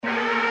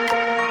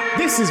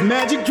This is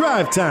Magic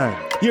Drive Time,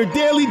 your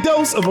daily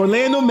dose of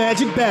Orlando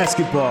Magic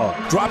basketball.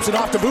 Drops it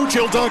off to Vooch,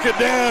 he'll dunk it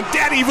down.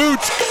 Daddy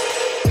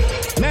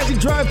Vooch! Magic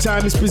Drive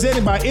Time is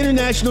presented by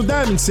International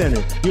Diamond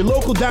Center, your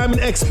local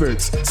diamond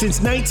experts since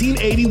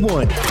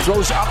 1981.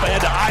 Throws up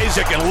ahead to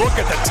Isaac, and look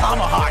at the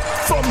tomahawk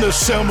from the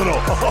Seminole.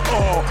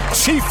 Oh,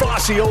 Chief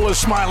Osceola's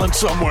smiling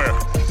somewhere.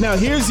 Now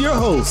here's your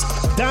host,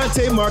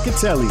 Dante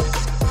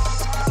Marchitelli.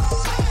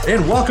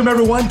 And welcome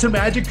everyone to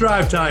Magic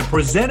Drive Time,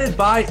 presented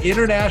by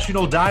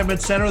International Diamond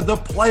Center, the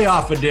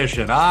playoff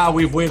edition.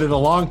 We've waited a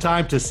long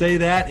time to say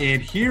that, and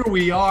here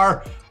we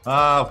are.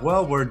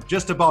 We're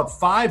just about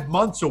 5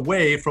 months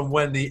away from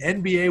when the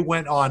NBA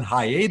went on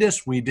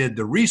hiatus. We did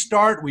the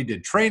restart, we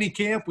did training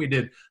camp, we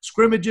did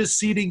scrimmages,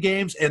 seeding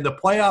games, and the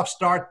playoffs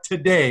start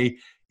today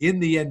in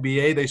the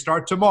NBA. They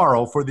start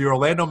tomorrow for the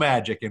Orlando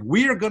Magic, and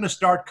we are going to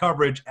start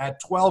coverage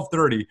at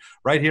 12:30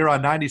 right here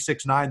on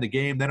 96.9 The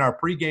Game, then our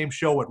pregame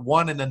show at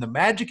 1, and then the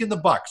Magic and the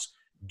Bucks,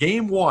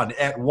 Game 1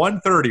 at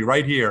 1:30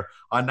 right here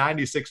on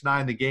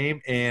 96.9 The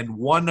Game, and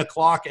 1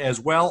 o'clock as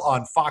well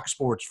on Fox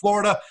Sports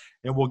Florida,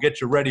 and we'll get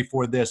you ready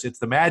for this. It's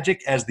the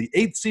Magic as the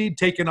 8th seed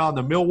taking on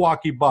the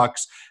Milwaukee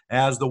Bucks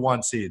as the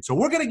 1 seed. So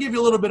we're going to give you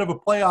a little bit of a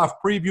playoff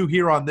preview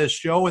here on this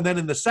show, and then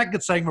in the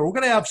second segment, we're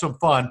going to have some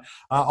fun.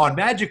 On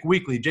Magic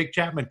Weekly, Jake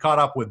Chapman caught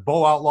up with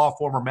Bo Outlaw,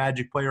 former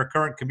Magic player,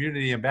 current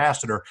community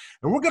ambassador,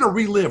 and we're going to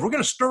relive, we're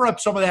going to stir up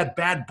some of that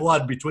bad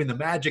blood between the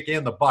Magic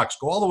and the Bucks,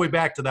 go all the way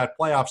back to that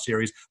playoff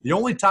series. The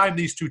only time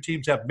these two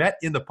teams have met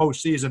in the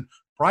postseason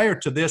prior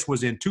to this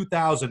was in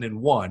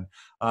 2001,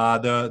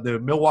 the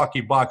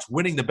Milwaukee Bucks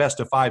winning the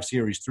best-of-5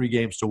 series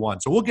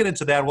 3-1. So we'll get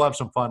into that. We'll have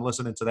some fun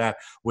listening to that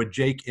with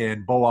Jake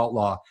and Bo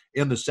Outlaw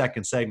in the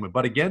second segment.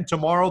 But again,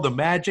 tomorrow, the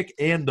Magic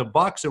and the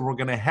Bucks, and we're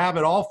going to have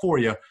it all for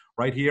you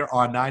right here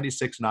on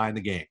 96.9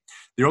 The Game.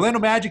 The Orlando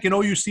Magic and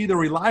OUC, the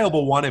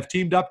reliable one, have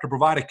teamed up to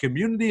provide a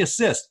community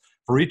assist.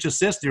 For each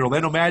assist the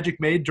Orlando Magic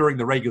made during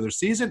the regular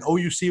season,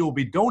 OUC will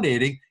be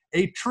donating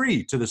a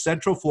tree to the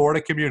Central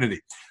Florida community.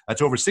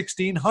 That's over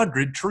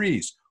 1,600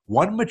 trees.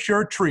 One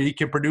mature tree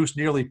can produce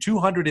nearly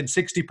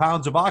 260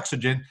 pounds of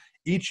oxygen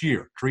each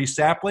year. Tree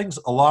saplings,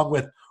 along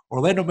with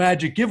Orlando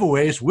Magic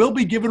giveaways, will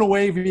be given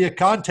away via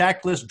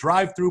contactless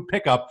drive-through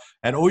pickup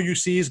at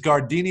OUC's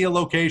Gardenia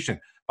location.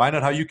 Find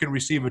out how you can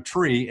receive a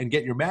tree and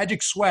get your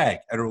Magic swag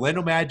at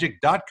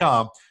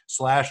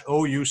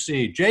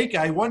orlandomagic.com/OUC. Jake,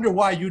 I wonder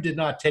why you did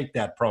not take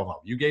that promo.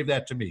 You gave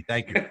that to me.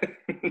 Thank you.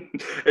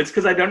 It's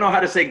because I don't know how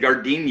to say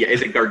gardenia.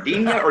 Is it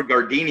gardenia or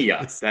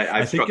gardenia?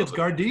 I think it's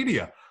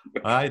gardenia.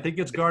 I think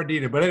it's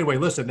gardenia. But anyway,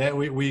 listen,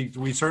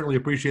 we certainly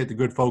appreciate the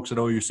good folks at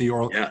OUC.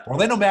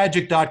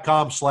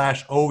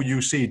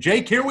 orlandomagic.com/OUC.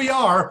 Jake, here we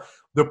are.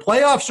 The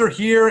playoffs are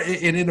here,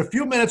 and in a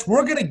few minutes,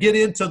 we're going to get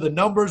into the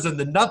numbers and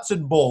the nuts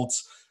and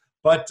bolts.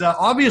 But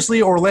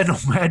obviously, Orlando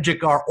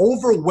Magic are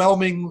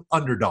overwhelming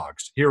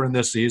underdogs here in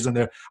this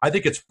season. I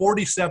think it's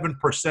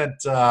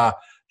 47%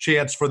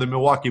 chance for the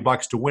Milwaukee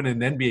Bucks to win an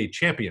NBA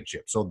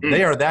championship. So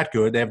they are that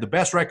good. They have the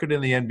best record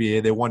in the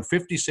NBA. They won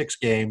 56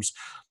 games.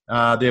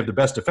 They have the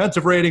best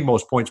defensive rating,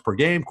 most points per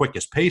game,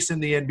 quickest pace in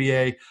the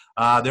NBA.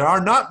 There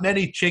are not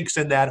many chinks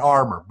in that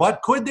armor.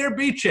 But could there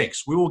be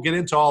chinks? We will get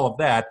into all of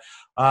that.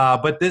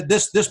 But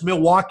this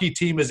Milwaukee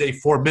team is a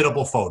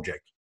formidable foe,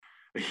 Jake.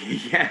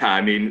 Yeah,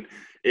 I mean –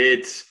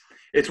 It's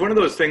one of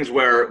those things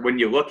where when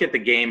you look at the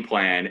game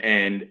plan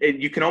and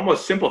you can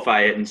almost simplify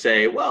it and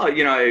say, well,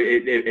 you know,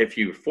 if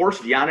you force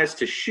Giannis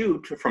to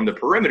shoot from the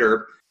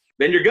perimeter,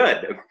 then you're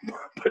good.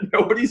 But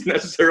nobody's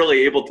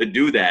necessarily able to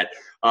do that.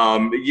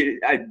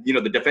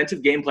 The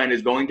defensive game plan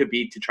is going to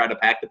be to try to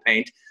pack the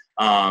paint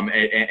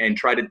and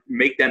try to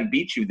make them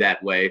beat you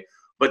that way.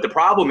 But the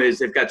problem is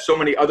they've got so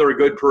many other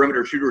good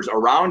perimeter shooters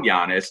around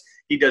Giannis.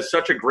 He does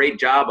such a great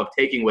job of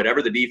taking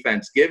whatever the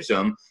defense gives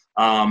him.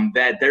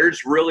 That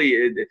there's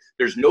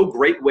no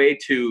great way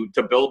to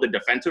build a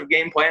defensive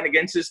game plan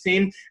against this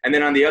team. And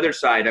then on the other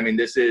side, I mean,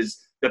 this is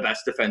the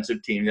best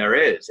defensive team there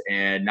is.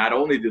 And not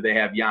only do they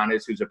have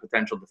Giannis, who's a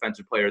potential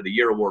Defensive Player of the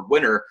Year award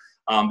winner,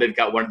 they've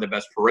got one of the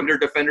best perimeter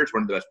defenders,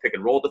 one of the best pick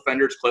and roll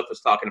defenders. Cliff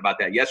was talking about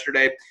that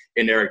yesterday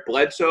in Eric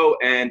Bledsoe.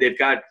 And they've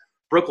got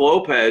Brook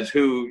Lopez,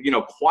 who, you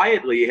know,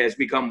 quietly has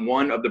become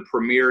one of the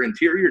premier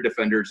interior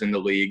defenders in the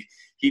league.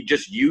 He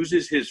just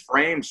uses his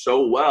frame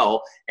so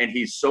well, and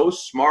he's so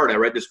smart. I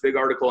read this big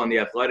article on The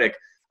Athletic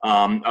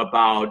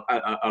about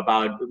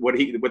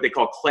what they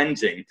call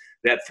cleansing.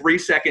 That 3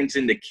 seconds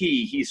in the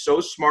key, he's so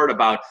smart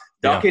about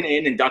ducking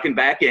in and ducking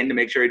back in to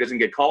make sure he doesn't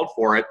get called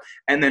for it.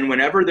 And then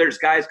whenever there's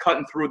guys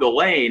cutting through the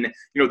lane,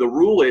 you know, the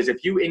rule is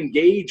if you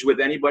engage with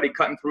anybody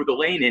cutting through the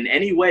lane in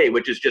any way,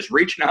 which is just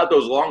reaching out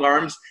those long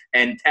arms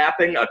and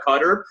tapping a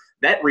cutter,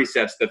 that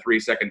resets the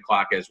 3-second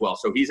clock as well.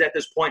 So he's at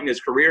this point in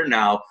his career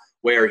now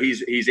where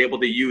he's able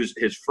to use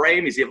his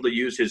frame, he's able to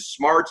use his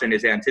smarts and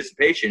his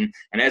anticipation.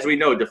 And as we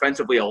know,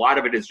 defensively, a lot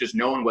of it is just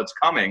knowing what's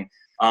coming.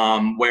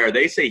 Where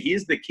they say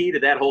he's the key to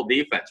that whole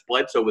defense.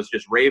 Bledsoe was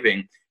just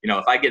raving, you know,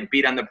 if I get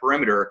beat on the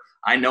perimeter,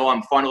 I know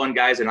I'm funneling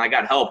guys and I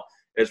got help.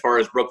 as far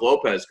as Brook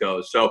Lopez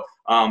goes. So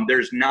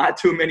there's not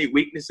too many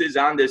weaknesses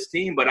on this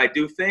team, but I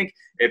do think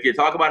if you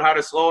talk about how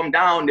to slow them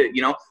down,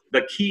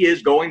 the key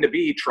is going to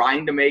be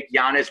trying to make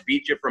Giannis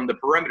beat you from the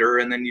perimeter,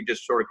 and then you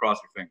just sort of cross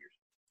your fingers.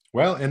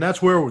 Well, and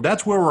that's where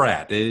we're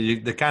at.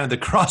 The kind of the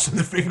crossing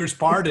the fingers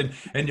part,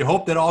 and you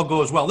hope that all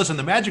goes well. Listen,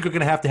 the Magic are going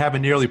to have a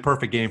nearly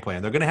perfect game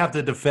plan. They're going to have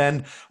to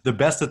defend the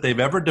best that they've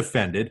ever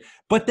defended,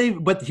 but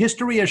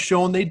history has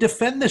shown they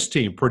defend this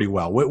team pretty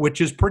well, which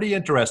is pretty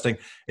interesting.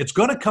 It's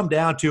going to come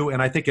down to,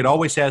 and I think it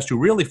always has to,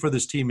 really for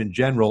this team in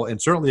general,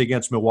 and certainly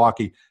against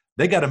Milwaukee,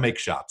 they got to make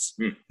shots.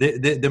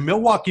 The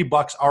Milwaukee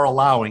Bucks are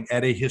allowing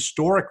at a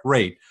historic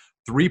rate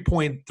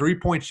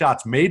three-point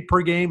shots made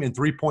per game and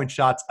 3-point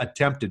shots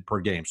attempted per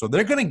game. So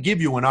they're going to give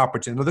you an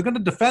opportunity. They're going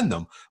to defend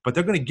them, but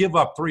they're going to give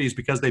up threes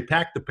because they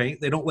pack the paint.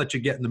 They don't let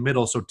you get in the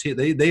middle. So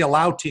they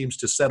allow teams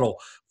to settle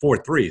for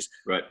threes.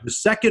 Right. The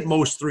second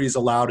most threes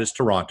allowed is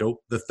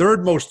Toronto. The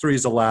third most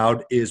threes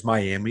allowed is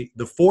Miami.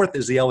 The fourth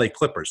is the LA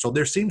Clippers. So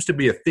there seems to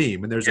be a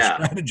theme, and there's a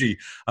strategy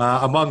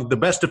among the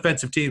best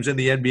defensive teams in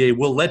the NBA.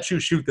 Will let you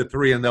shoot the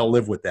three, and they'll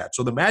live with that.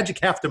 So the Magic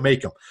have to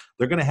make them.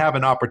 They're going to have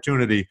an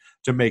opportunity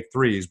to make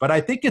threes. But I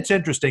think it's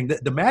interesting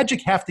that the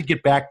Magic have to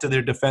get back to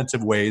their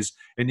defensive ways.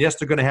 And yes,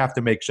 they're going to have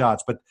to make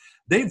shots, but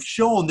they've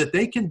shown that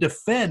they can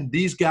defend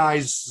these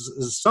guys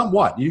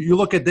somewhat. You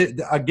look at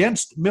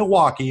against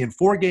Milwaukee in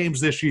 4 games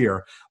this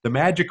year, the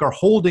Magic are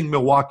holding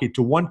Milwaukee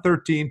to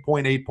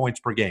 113.8 points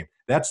per game.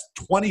 That's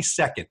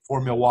 22nd for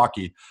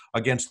Milwaukee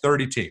against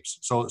 30 teams.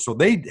 So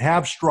they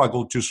have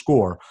struggled to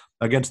score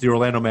against the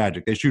Orlando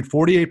Magic. They shoot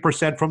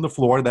 48% from the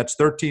floor. That's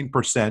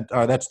 13%.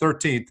 That's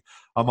 13th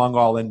among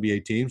all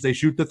NBA teams. They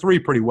shoot the three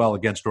pretty well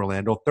against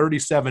Orlando,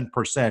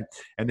 37%,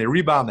 and they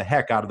rebound the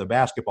heck out of the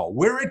basketball.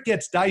 Where it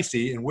gets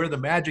dicey and where the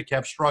Magic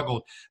have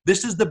struggled,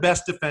 this is the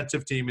best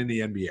defensive team in the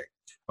NBA.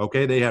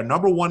 Okay, they have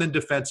number 1 in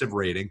defensive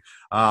rating.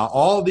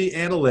 All the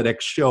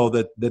analytics show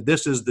that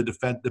this is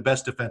the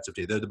best defensive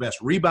team. They're the best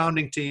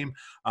rebounding team.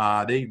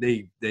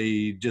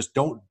 They just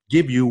don't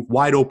give you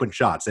wide open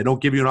shots. They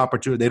don't give you an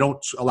opportunity. They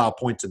don't allow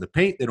points in the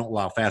paint. They don't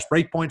allow fast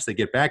break points. They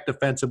get back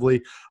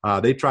defensively.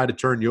 They try to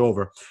turn you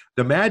over.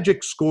 The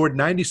Magic scored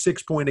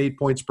 96.8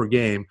 points per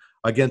game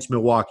against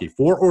Milwaukee.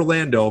 For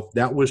Orlando,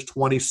 that was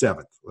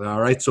 27th.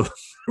 All right, so there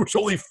was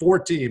only 4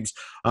 teams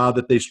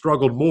that they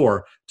struggled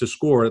more to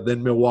score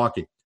than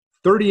Milwaukee.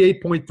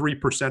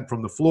 38.3%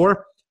 from the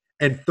floor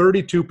and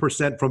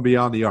 32% from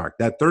beyond the arc.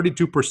 That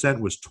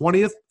 32% was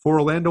 20th for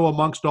Orlando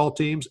amongst all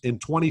teams and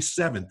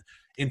 27th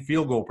in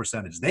field goal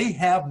percentage. They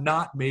have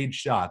not made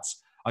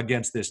shots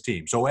against this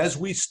team. So as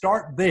we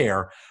start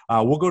there,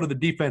 we'll go to the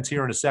defense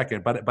here in a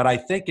second, but I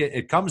think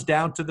it comes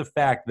down to the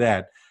fact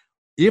that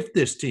if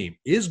this team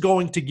is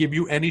going to give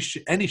you any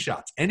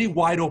shots, any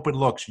wide open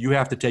looks, you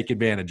have to take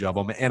advantage of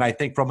them. And I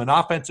think from an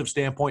offensive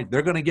standpoint,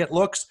 they're going to get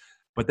looks,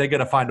 but they got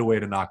to find a way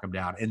to knock them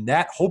down. And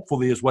that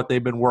hopefully is what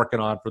they've been working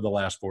on for the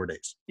last 4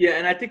 days. Yeah,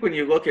 and I think when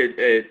you look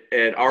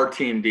at our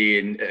team, D,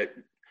 and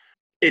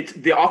it's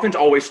the offense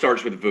always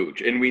starts with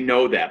Vooch, and we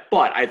know that.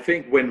 But I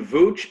think when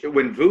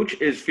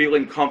Vooch is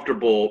feeling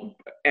comfortable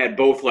at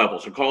both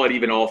levels, or call it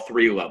even all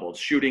 3 levels,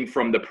 shooting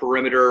from the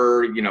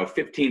perimeter,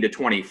 15 to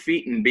 20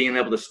 feet and being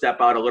able to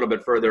step out a little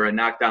bit further and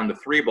knock down the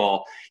 3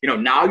 ball,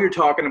 now you're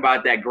talking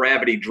about that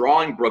gravity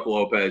drawing Brook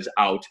Lopez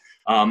out.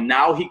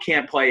 Now he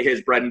can't play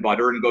his bread and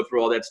butter and go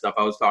through all that stuff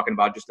I was talking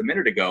about just a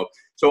minute ago.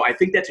 So I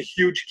think that's a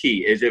huge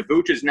key, is if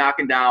Vooch is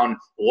knocking down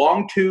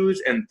long 2s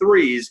and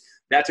 3s,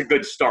 that's a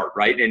good start,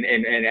 right? And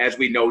as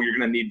we know, you're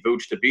going to need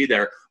Vooch to be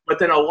there. But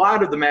then a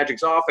lot of the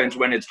Magic's offense,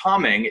 when it's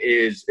humming,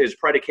 is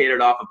predicated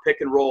off of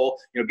pick and roll,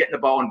 getting the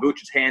ball in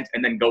Vooch's hands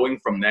and then going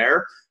from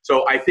there.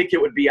 So I think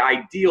it would be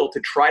ideal to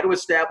try to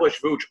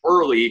establish Vooch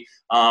early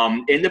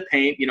in the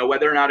paint,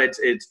 whether or not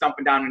it's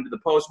dumping down into the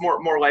post.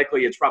 More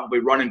likely it's probably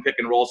running pick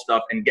and roll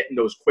stuff and getting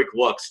those quick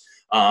looks,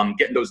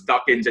 getting those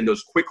duck-ins and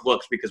those quick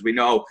looks, because we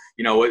know,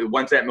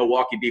 once that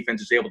Milwaukee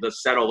defense is able to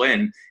settle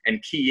in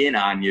and key in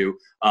on you,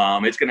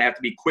 it's going to have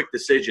to be quick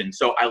decisions.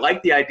 So I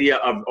like the idea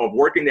of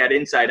working that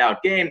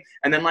inside-out game.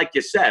 And then, like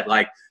you said,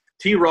 like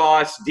T.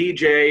 Ross,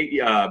 DJ,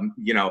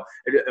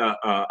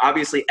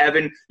 obviously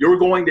Evan, you're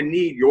going to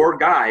need your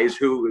guys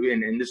who,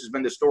 and this has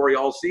been the story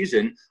all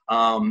season,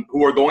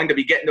 who are going to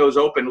be getting those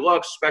open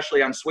looks,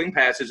 especially on swing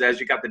passes as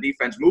you got the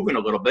defense moving a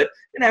little bit.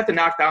 You're going to have to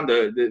knock down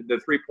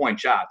the 3-point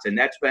shots. And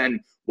that's been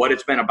what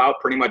it's been about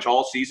pretty much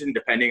all season,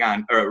 depending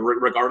on,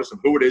 regardless of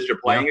who it is you're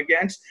playing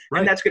against. Right.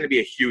 And that's going to be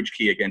a huge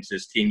key against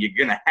this team. You're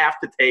going to have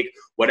to take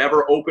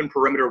whatever open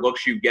perimeter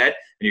looks you get, and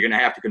you're going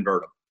to have to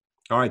convert them.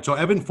 All right, so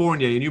Evan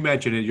Fournier, and you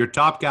mentioned it, your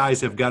top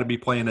guys have got to be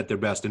playing at their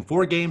best. In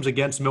 4 games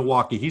against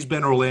Milwaukee, he's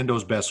been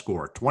Orlando's best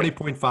scorer,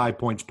 20.5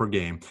 points per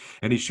game,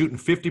 and he's shooting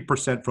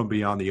 50% from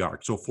beyond the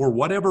arc. So for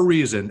whatever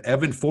reason,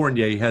 Evan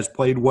Fournier has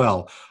played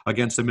well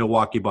against the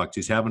Milwaukee Bucks.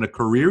 He's having a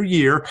career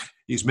year.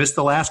 He's missed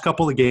the last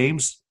couple of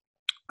games.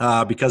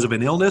 because of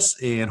an illness,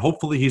 and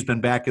hopefully he's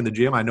been back in the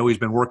gym. I know he's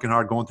been working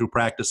hard going through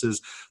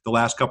practices the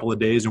last couple of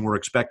days, and we're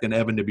expecting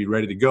Evan to be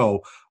ready to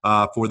go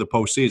for the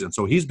postseason.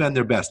 So he's been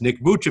their best.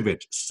 Nick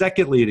Vucevic,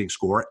 second leading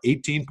scorer,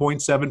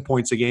 18.7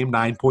 points a game,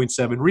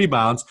 9.7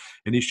 rebounds,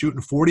 and he's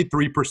shooting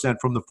 43%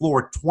 from the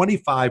floor,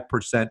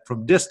 25%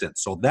 from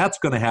distance. So that's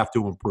going to have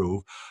to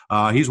improve.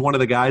 He's one of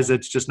the guys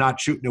that's just not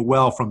shooting it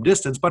well from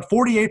distance, but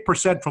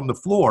 48% from the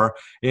floor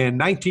and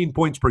 19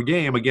 points per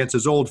game against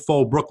his old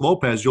foe, Brook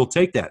Lopez. You'll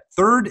take that.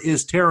 Third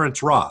is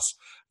Terrence Ross,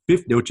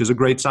 which is a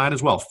great sign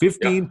as well.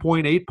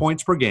 15.8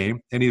 points per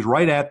game, and he's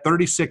right at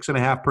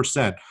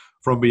 36.5%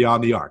 from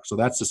beyond the arc. So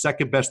that's the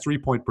second best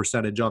three-point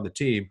percentage on the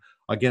team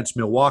against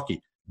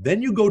Milwaukee.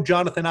 Then you go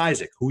Jonathan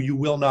Isaac, who you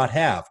will not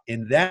have,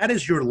 and that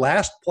is your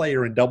last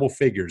player in double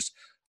figures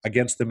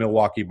against the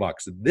Milwaukee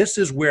Bucks. This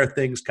is where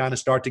things kind of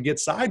start to get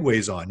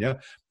sideways on you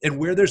and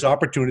where there's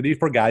opportunity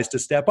for guys to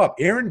step up.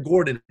 Aaron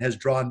Gordon has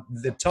drawn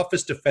the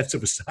toughest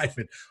defensive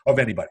assignment of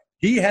anybody.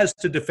 He has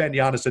to defend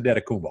Giannis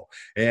Antetokounmpo,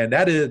 and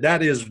that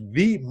is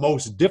the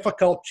most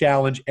difficult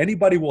challenge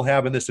anybody will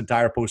have in this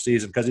entire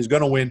postseason because he's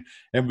going to win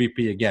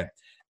MVP again.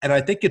 And I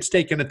think it's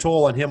taken a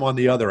toll on him on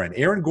the other end.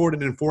 Aaron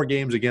Gordon in 4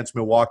 games against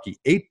Milwaukee,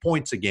 8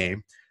 points a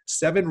game,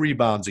 7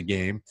 rebounds a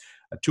game,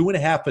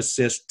 2.5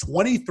 assists,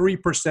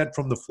 23%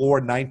 from the floor,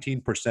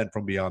 19%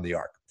 from beyond the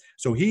arc.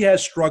 So he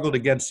has struggled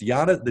against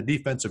Giannis, the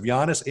defense of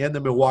Giannis and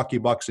the Milwaukee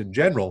Bucks in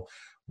general,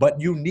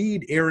 but you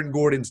need Aaron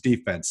Gordon's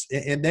defense.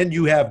 And then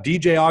you have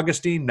DJ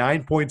Augustine,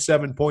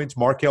 9.7 points,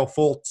 Markelle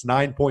Fultz,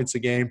 9 points a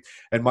game,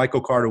 and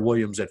Michael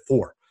Carter-Williams at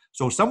 4.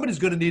 So somebody's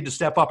going to need to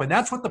step up, and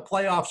that's what the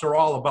playoffs are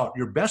all about.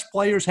 Your best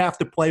players have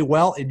to play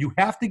well, and you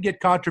have to get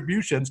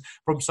contributions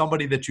from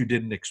somebody that you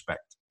didn't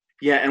expect.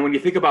 Yeah, and when you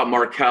think about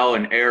Markelle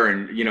and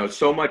Aaron,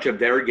 so much of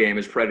their game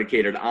is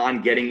predicated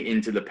on getting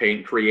into the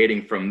paint,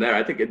 creating from there.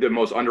 I think the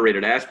most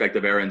underrated aspect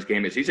of Aaron's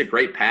game is he's a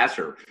great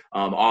passer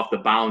off the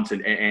bounce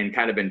and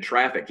kind of in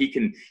traffic. He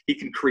can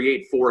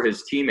create for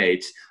his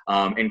teammates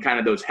in kind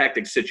of those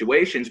hectic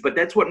situations, but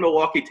that's what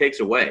Milwaukee takes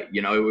away.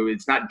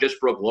 It's not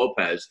just Brook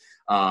Lopez.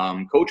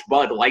 Coach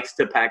Bud likes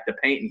to pack the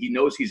paint, and he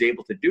knows he's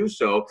able to do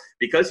so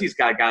because he's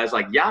got guys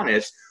like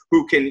Giannis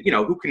who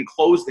can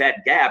close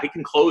that gap. He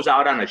can close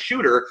out on a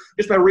shooter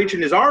just by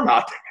reaching his arm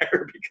out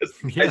there because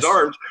his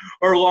arms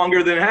are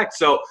longer than heck.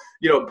 So,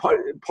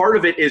 part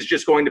of it is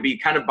just going to be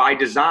kind of by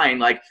design.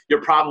 Like,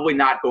 you're probably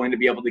not going to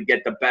be able to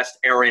get the best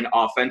Aaron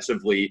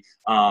offensively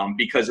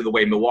because of the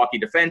way Milwaukee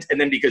defends, and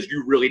then because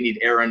you really need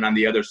Aaron on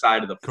the other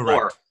side of the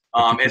floor.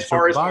 As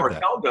far as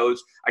Markelle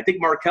goes, I think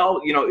Markelle,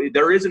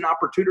 there is an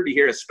opportunity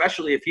here,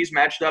 especially if he's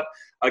matched up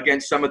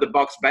against some of the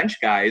Bucks bench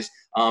guys.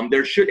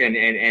 There should,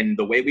 and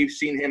the way we've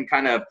seen him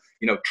kind of,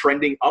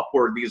 trending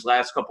upward these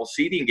last couple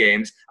seeding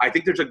games, I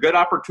think there's a good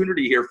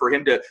opportunity here for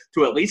him to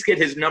at least get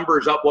his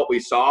numbers up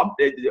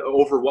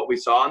over what we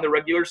saw in the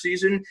regular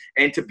season,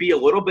 and to be a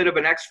little bit of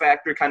an X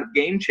factor kind of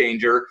game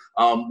changer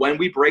when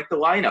we break the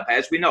lineup.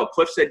 As we know,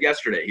 Cliff said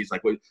yesterday, he's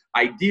like, well,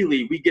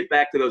 ideally we get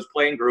back to those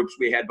playing groups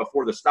we had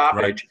before the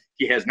stoppage. Right.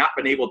 He has not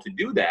been able to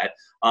do that.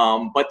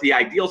 But the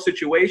ideal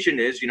situation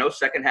is,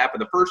 second half of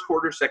the first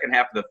quarter, second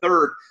half of the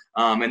third,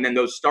 and then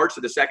those starts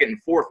of the second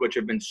and fourth, which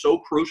have been so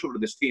crucial to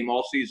this team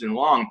all season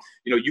long.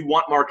 You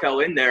want Markelle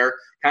in there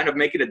kind of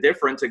making a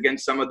difference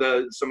against some of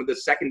the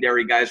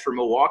secondary guys for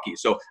Milwaukee.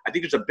 So I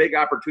think there's a big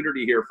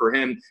opportunity here for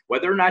him,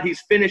 whether or not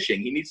he's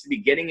finishing. He needs to be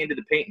getting into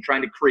the paint and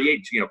trying to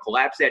create,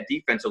 collapse that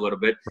defense a little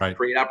bit, right,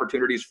 create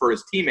opportunities for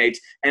his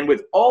teammates. And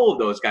with all of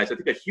those guys, I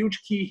think a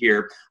huge key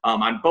here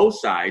on both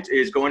sides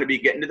is going to be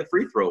getting to the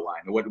free throw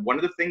line. One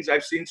of the things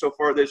I've seen so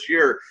far this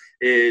year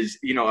is,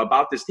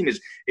 about this team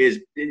is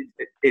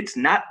it's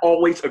not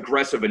always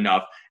aggressive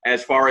enough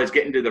as far as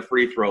getting to the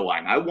free throw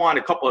line. I want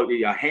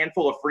a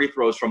handful of free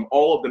throws from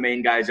all of the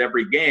main guys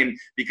every game,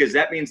 because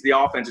that means the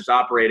offense is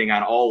operating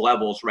on all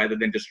levels rather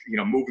than just,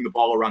 moving the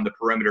ball around the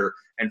perimeter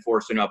and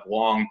forcing up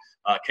long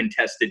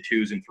contested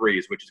 2s and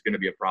 3s, which is going to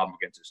be a problem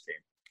against this team.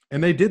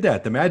 And they did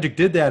that. The Magic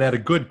did that at a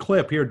good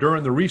clip here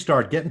during the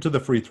restart, getting to the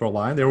free throw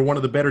line. They were one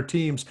of the better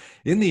teams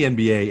in the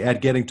NBA at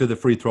getting to the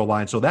free throw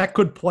line. So that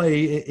could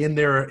play in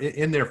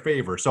their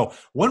favor. So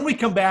when we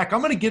come back, I'm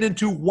going to get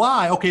into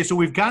why. Okay, so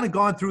we've kind of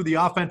gone through the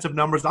offensive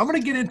numbers. I'm going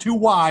to get into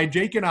why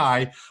Jake and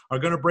I are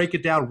going to break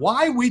it down,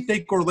 why we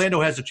think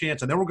Orlando has a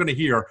chance. And then we're going to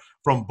hear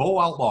from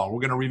Bo Outlaw.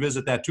 We're going to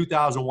revisit that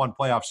 2001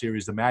 playoff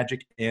series, the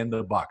Magic and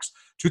the Bucks.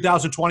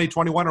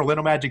 2020-21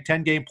 Orlando Magic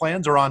 10-game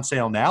plans are on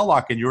sale now.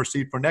 Lock in your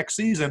seat for next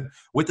season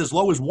with as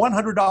low as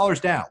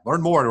 $100 down.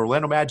 Learn more at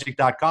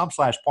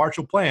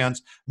orlandomagic.com/partial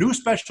plans. New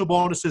special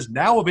bonuses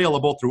now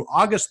available through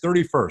August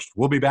 31st.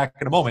 We'll be back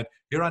in a moment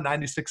here on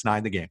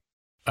 96.9 The Game.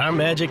 Our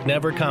Magic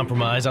never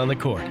compromise on the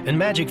court, and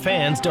Magic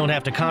fans don't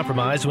have to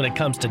compromise when it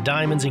comes to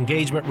diamonds,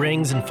 engagement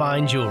rings, and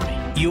fine jewelry.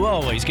 You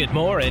always get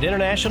more at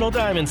International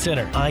Diamond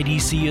Center.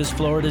 IDC is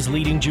Florida's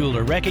leading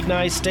jeweler,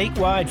 recognized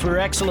statewide for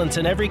excellence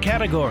in every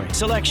category,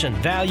 selection,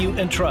 value,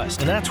 and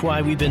trust. And that's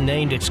why we've been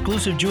named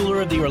exclusive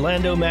jeweler of the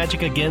Orlando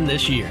Magic again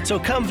this year. So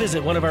come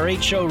visit one of our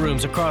 8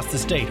 showrooms across the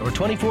state or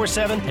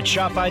 24/7 at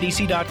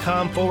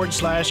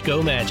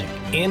shopidc.com/Go Magic.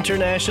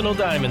 International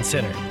Diamond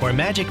Center, where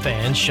Magic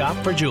fans shop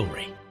for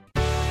jewelry.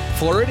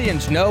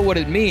 Floridians know what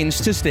it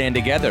means to stand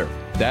together.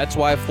 That's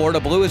why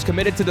Florida Blue is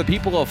committed to the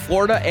people of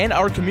Florida and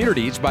our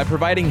communities by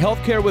providing health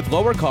care with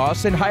lower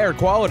costs and higher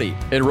quality.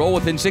 Enroll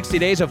within 60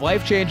 days of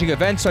life-changing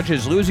events such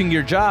as losing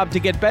your job to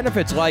get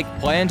benefits like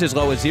plans as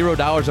low as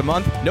 $0 a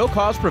month,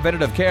 no-cost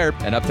preventative care,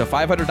 and up to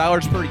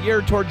 $500 per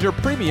year towards your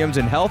premiums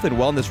and health and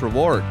wellness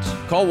rewards.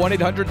 Call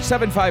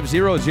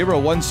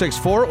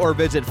 1-800-750-0164 or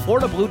visit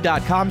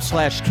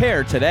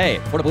floridablue.com/care today.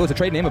 Florida Blue is a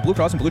trade name of Blue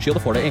Cross and Blue Shield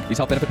of Florida, Inc. These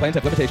health benefit plans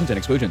have limitations and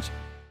exclusions.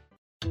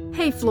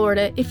 Hey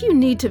Florida, if you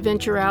need to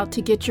venture out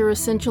to get your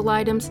essential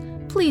items,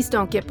 please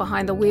don't get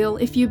behind the wheel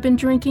if you've been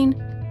drinking.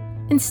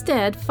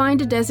 Instead, find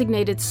a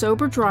designated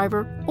sober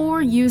driver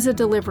or use a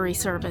delivery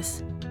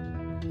service.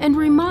 And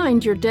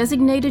remind your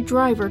designated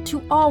driver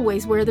to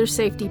always wear their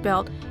safety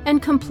belt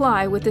and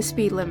comply with the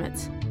speed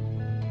limits.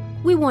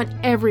 We want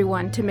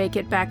everyone to make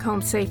it back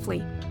home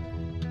safely.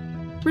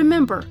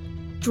 Remember,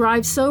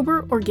 drive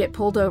sober or get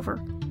pulled over.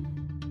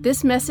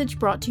 This message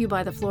brought to you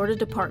by the Florida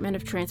Department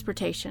of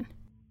Transportation.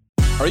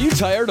 Are you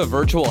tired of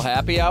virtual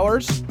happy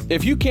hours?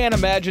 If you can't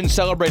imagine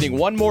celebrating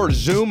one more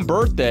Zoom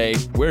birthday,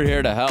 we're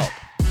here to help.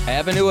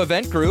 Avenue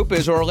Event Group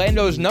is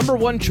Orlando's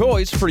 #1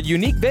 choice for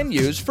unique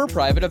venues for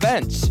private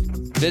events.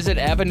 Visit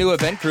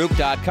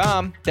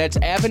avenueeventgroup.com, that's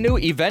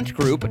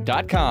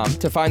avenueeventgroup.com,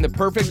 to find the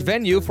perfect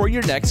venue for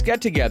your next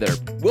get-together.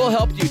 We'll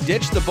help you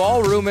ditch the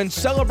ballroom and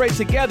celebrate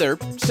together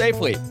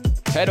safely.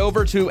 Head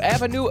over to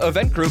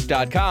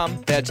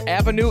avenueeventgroup.com, that's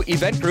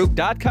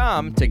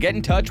avenueeventgroup.com, to get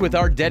in touch with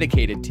our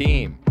dedicated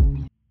team.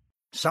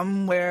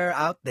 Somewhere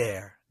out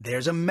there,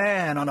 there's a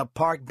man on a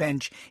park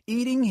bench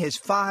eating his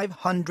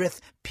 500th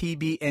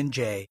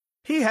PB&J.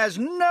 He has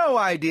no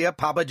idea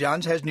Papa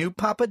John's has new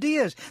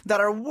Papadillas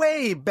that are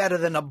way better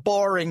than a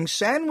boring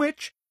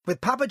sandwich.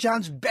 With Papa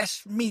John's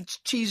best meats,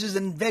 cheeses,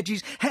 and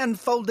veggies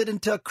hand-folded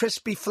into a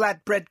crispy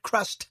flatbread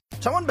crust.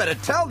 Someone better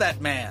tell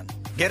that man.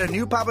 Get a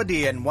new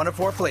Papadilla in 1 of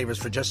 4 flavors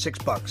for just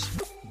 $6.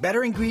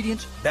 Better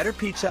ingredients, better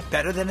pizza,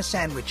 better than a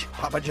sandwich.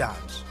 Papa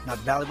John's. Not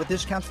valid with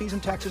discounts, fees,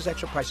 and taxes.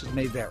 Extra prices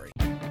may vary.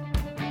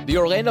 The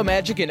Orlando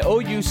Magic and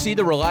OUC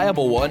The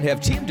Reliable One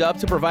have teamed up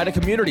to provide a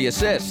community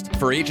assist.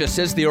 For each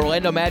assist the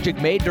Orlando Magic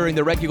made during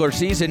the regular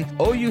season,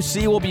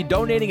 OUC will be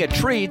donating a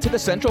tree to the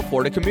Central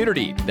Florida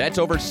community. That's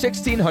over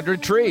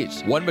 1,600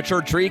 trees. One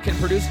mature tree can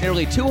produce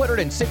nearly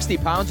 260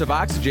 pounds of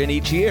oxygen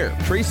each year.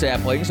 Tree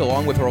saplings,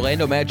 along with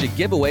Orlando Magic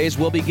giveaways,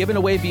 will be given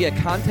away via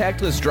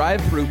contactless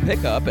drive-through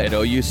pickup at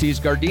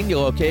OUC's Gardenia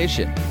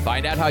location.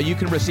 Find out how you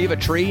can receive a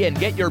tree and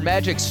get your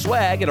Magic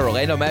swag at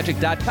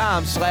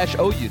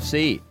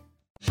orlandomagic.com/OUC.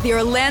 The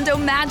Orlando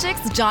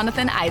Magic's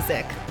Jonathan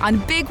Isaac on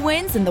big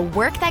wins and the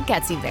work that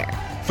gets you there.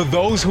 For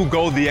those who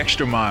go the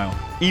extra mile,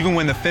 even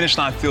when the finish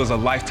line feels a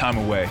lifetime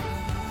away.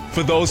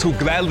 For those who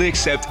gladly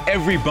accept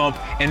every bump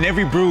and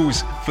every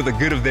bruise for the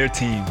good of their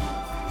team.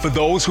 For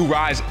those who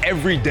rise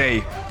every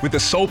day with the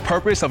sole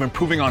purpose of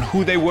improving on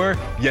who they were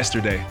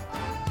yesterday.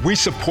 We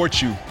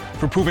support you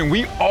for proving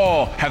we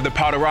all have the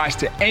power to rise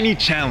to any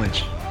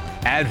challenge.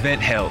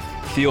 Advent Health.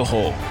 Feel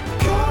whole.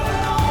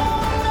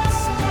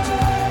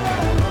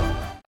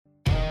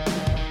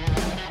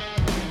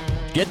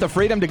 Get the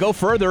freedom to go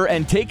further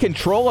and take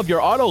control of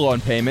your auto loan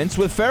payments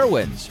with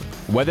Fairwinds.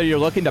 Whether you're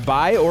looking to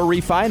buy or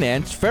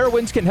refinance,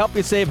 Fairwinds can help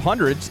you save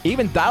hundreds,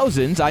 even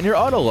thousands on your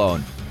auto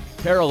loan.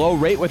 Pair a low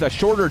rate with a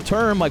shorter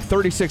term like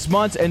 36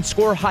 months and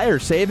score higher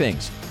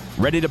savings.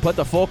 Ready to put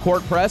the full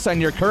court press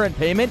on your current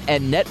payment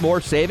and net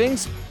more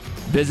savings?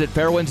 Visit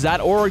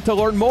fairwinds.org to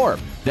learn more.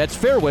 That's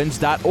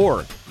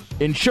fairwinds.org.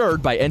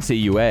 Insured by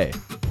NCUA.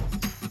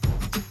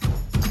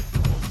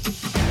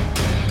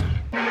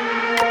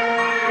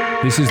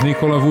 This is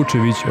Nikola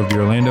Vucevic of the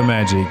Orlando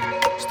Magic.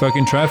 Stuck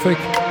in traffic?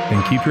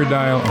 Then keep your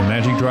dial on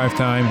Magic Drive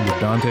Time with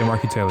Dante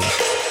Marchitelli.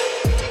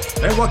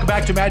 And welcome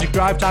back to Magic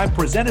Drive Time,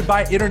 presented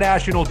by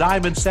International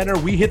Diamond Center.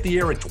 We hit the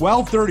air at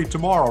 12:30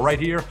 tomorrow right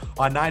here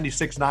on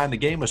 96.9 The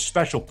Game, a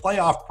special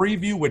playoff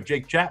preview with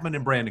Jake Chapman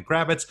and Brandon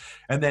Kravitz.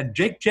 And then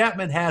Jake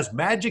Chapman has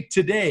Magic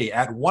today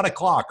at 1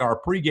 o'clock, our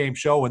pregame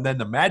show, and then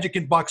the Magic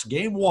and Bucks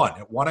Game 1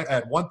 at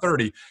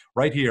 1:30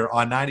 right here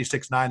on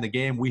 96.9 The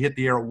Game. We hit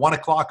the air at 1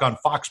 o'clock on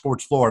Fox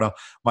Sports Florida,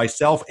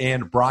 myself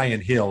and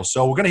Brian Hill.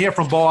 So we're going to hear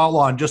from Bo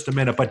Outlaw in just a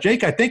minute. But,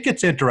 Jake, I think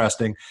it's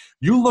interesting.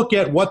 You look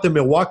at what the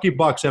Milwaukee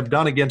Bucks have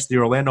done against the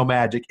Orlando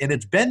Magic, and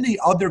it's been the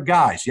other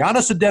guys.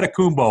 Giannis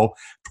Antetokounmpo,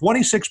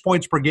 26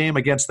 points per game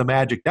against the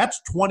Magic. That's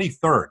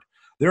 23rd.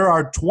 There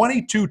are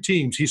 22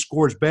 teams he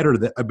scores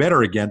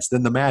better against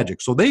than the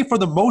Magic. So they, for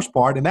the most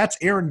part, and that's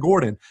Aaron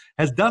Gordon,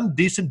 has done a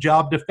decent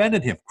job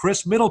defending him.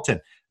 Chris Middleton,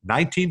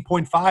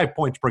 19.5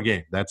 points per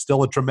game. That's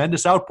still a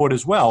tremendous output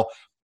as well,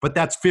 but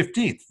that's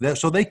 15th.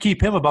 So they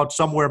keep him about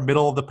somewhere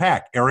middle of the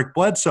pack. Eric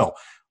Bledsoe,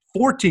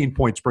 14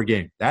 points per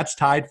game. That's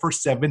tied for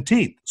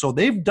 17th. So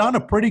they've done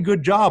a pretty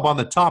good job on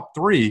the top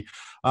three.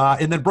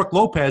 And then Brook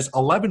Lopez,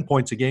 11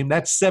 points a game.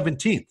 That's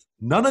 17th.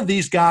 None of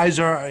these guys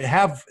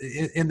have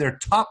in their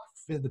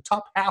the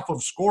top half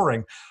of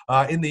scoring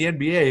in the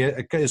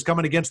NBA is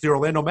coming against the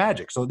Orlando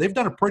Magic. So they've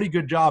done a pretty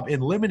good job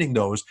in limiting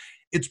those.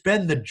 It's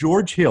been the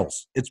George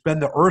Hills. It's been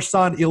the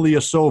Ersan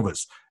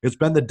Ilyasovas. It's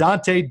been the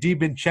Dante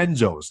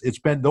DiVincenzo's. It's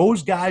been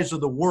those guys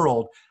of the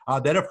world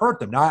that have hurt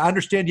them. Now, I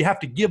understand you have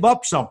to give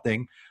up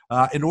something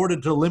in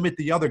order to limit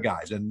the other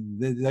guys. And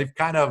they've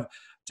kind of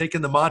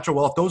taken the mantra,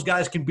 well, if those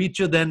guys can beat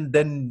you,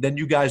 then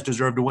you guys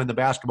deserve to win the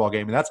basketball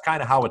game. And that's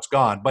kind of how it's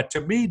gone. But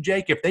to me,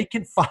 Jake, if they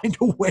can find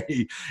a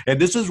way, and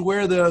this is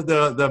where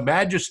the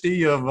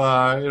majesty of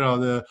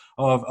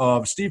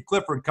of Steve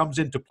Clifford comes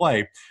into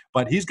play,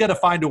 but he's got to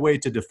find a way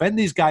to defend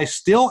these guys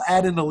still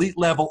at an elite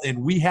level, and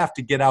we have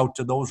to get out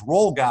to those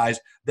role guys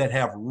that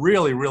have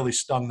really, really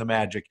stung the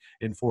Magic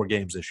in 4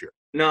 games this year.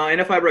 No,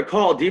 and if I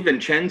recall,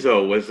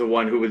 DiVincenzo was the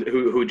one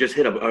who just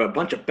hit a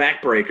bunch of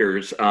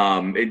backbreakers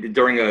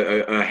during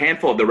a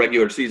handful of the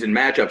regular season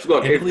matchups.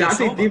 Look,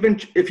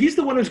 if he's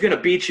the one who's going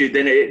to beat you,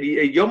 then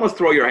you almost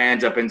throw your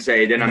hands up and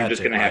say, then I'm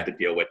just going to have to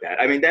deal with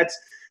that. I mean, that's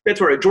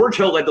where George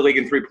Hill led the league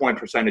in 3-point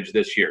percentage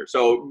this year.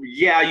 So,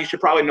 yeah, you should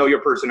probably know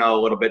your personnel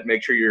a little bit,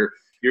 make sure you're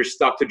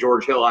stuck to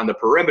George Hill on the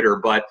perimeter.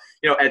 But,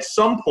 at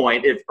some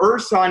point, if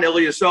Ersan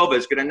Ilyasova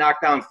is going to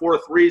knock down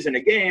 4 threes in a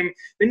game,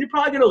 then you're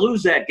probably going to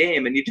lose that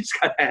game, and you just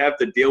got to have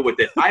to deal with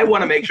it. I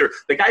want to make sure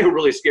 – the guy who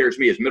really scares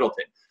me is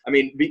Middleton. I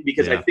mean,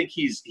 because I think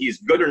he's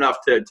good enough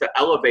to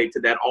elevate to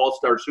that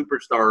all-star,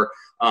 superstar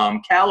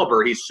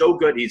caliber. He's so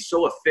good. He's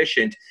so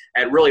efficient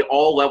at really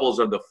all levels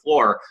of the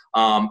floor.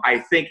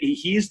 I think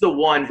he's the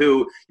one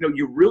who,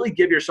 you really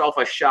give yourself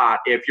a shot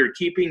if you're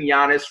keeping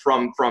Giannis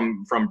from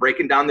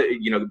breaking down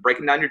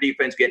breaking down your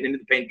defense, getting into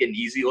the paint, getting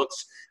easy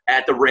looks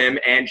at the rim,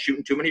 and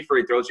shooting too many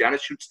free throws.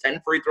 Giannis shoots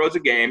 10 free throws a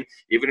game.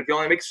 Even if you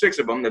only make 6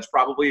 of them, that's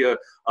probably a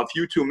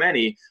few too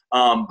many.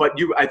 But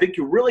I think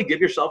you really give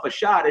yourself a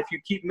shot if you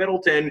keep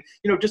Middleton,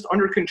 just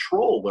under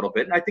control a little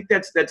bit. And I think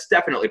that's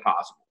definitely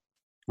possible.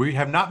 We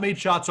have not made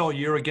shots all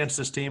year against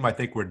this team. I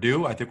think we're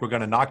due. I think we're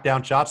going to knock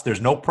down shots.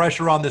 There's no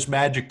pressure on this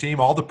Magic team.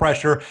 All the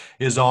pressure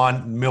is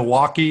on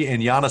Milwaukee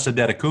and Giannis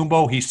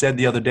Antetokounmpo. He said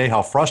the other day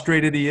how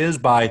frustrated he is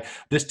by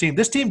this team.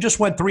 This team just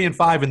went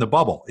 3-5 in the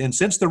bubble. And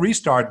since the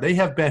restart, they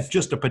have been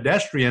just a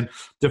pedestrian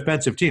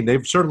defensive team.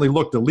 They've certainly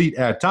looked elite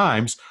at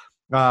times.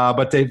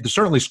 But they're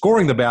certainly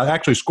scoring the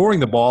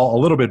ball a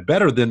little bit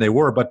better than they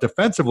were. But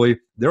defensively,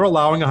 they're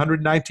allowing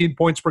 119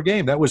 points per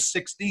game. That was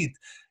 16th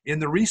in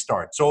the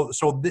restart. So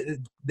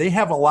they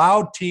have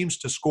allowed teams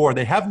to score.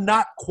 They have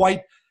not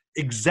quite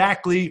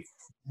exactly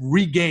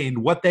regained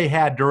what they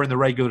had during the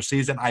regular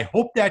season. I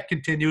hope that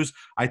continues.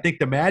 I think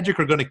the Magic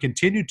are going to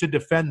continue to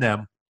defend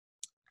them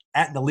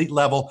at an elite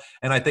level.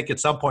 And I think at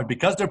some point,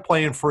 because they're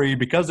playing free,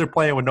 because they're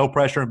playing with no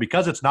pressure, and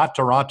because it's not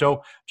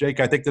Toronto, Jake,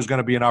 I think there's going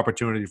to be an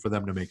opportunity for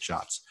them to make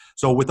shots.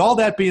 So with all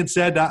that being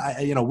said,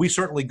 we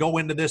certainly go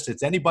into this.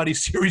 It's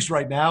anybody's series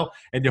right now,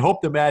 and you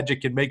hope the Magic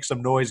can make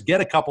some noise,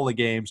 get a couple of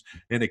games,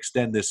 and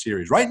extend this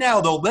series. Right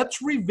now, though,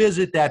 let's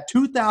revisit that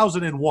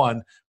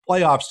 2001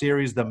 playoff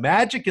series, the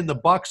Magic and the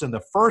Bucks in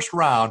the first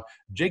round.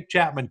 Jake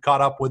Chapman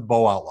caught up with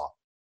Bo Outlaw.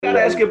 I got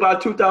to ask you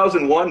about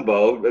 2001,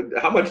 Bo.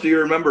 How much do you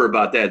remember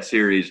about that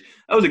series?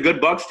 That was a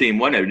good Bucks team,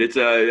 wasn't it? It's,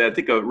 I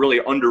think, a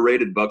really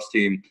underrated Bucks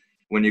team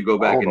when you go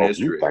back in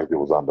history. You think it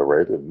was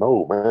underrated?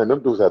 No, man.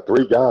 Them dudes had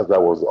 3 guys that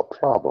was a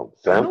problem.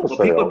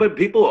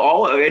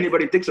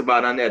 Anybody thinks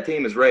about on that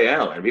team is Ray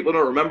Allen. People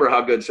don't remember how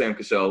good Sam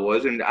Cassell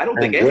was, and I don't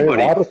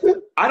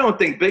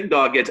think Big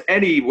Dog gets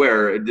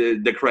anywhere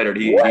the credit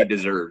he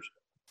deserves.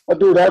 That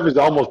dude averaged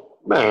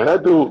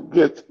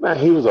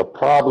he was a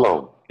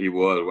problem. He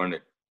was, wasn't he?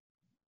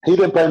 He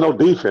didn't play no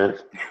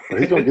defense. But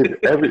he's gonna get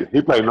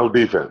he played no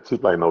defense.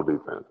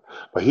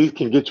 But he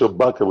can get you a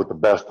bucket with the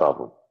best of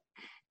them.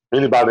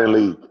 Anybody in the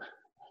league,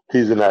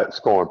 he's in that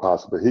scoring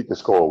possibility. He can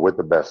score with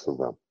the best of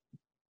them.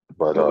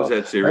 But what was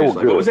that series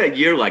like? What was that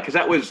year like? Because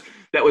that was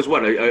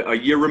what a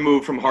year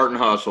removed from Heart and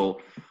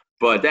Hustle.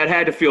 But that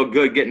had to feel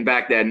good getting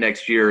back that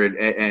next year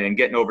and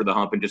getting over the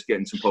hump and just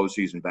getting some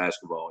postseason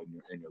basketball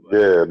in your life.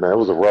 Yeah, man, it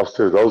was a rough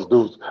series. Those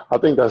dudes, I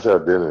think that's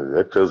their identity.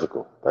 They're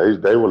physical.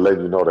 They were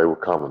letting you know they were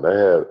coming. They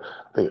had,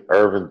 I think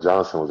Irvin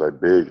Johnson was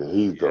like big, and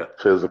he's a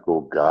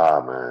physical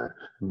guy, man.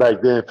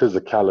 Back then,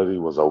 physicality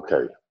was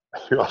okay.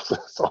 You know what I'm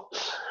saying? So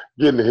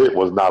getting hit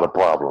was not a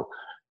problem.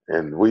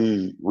 And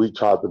we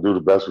tried to do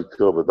the best we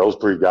could, but those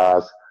 3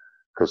 guys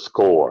could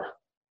score,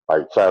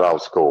 like flat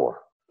out score.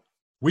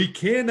 We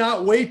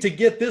cannot wait to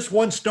get this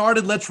one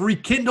started. Let's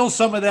rekindle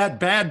some of that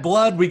bad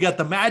blood. We got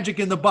the Magic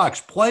and the Bucks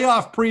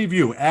playoff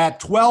preview at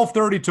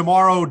 12:30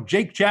 tomorrow.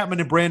 Jake Chapman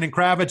and Brandon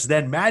Kravitz.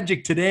 Then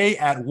Magic today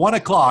at 1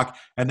 o'clock.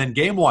 And then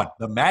game 1,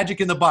 the Magic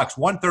and the Bucks,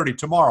 1:30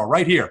 tomorrow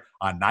right here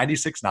on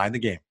 96.9 The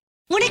Game.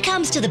 When it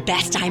comes to the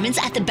best diamonds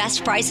at the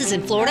best prices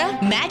in Florida,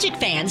 Magic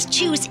fans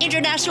choose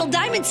International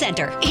Diamond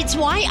Center. It's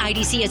why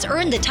IDC has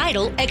earned the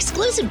title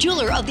Exclusive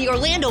Jeweler of the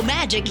Orlando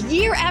Magic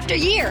year after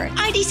year.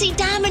 IDC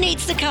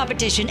dominates the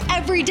competition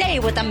every day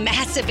with a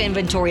massive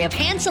inventory of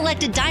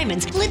hand-selected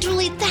diamonds,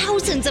 literally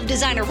thousands of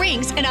designer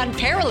rings, an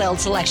unparalleled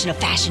selection of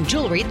fashion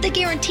jewelry, the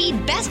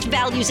guaranteed best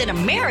values in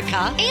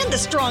America, and the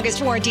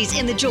strongest warranties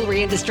in the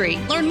jewelry industry.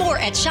 Learn more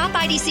at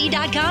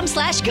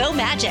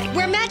shopidc.com/GoMagic,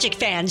 where Magic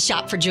fans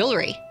shop for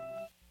jewelry.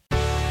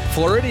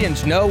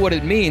 Floridians know what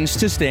it means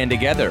to stand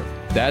together.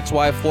 That's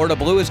why Florida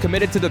Blue is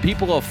committed to the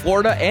people of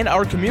Florida and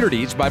our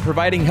communities by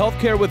providing health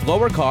care with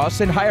lower costs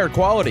and higher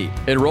quality.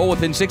 Enroll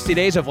within 60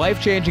 days of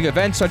life-changing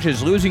events such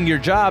as losing your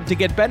job to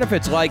get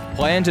benefits like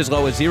plans as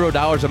low as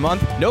 $0 a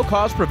month,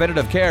 no-cost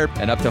preventative care,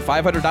 and up to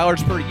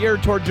 $500 per year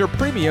towards your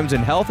premiums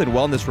and health and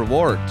wellness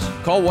rewards.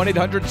 Call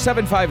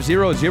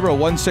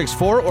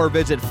 1-800-750-0164 or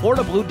visit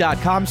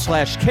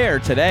floridablue.com/care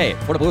today.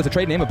 Florida Blue is a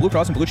trade name of Blue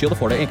Cross and Blue Shield of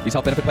Florida, Inc. These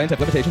health benefit plans have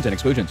limitations and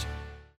exclusions.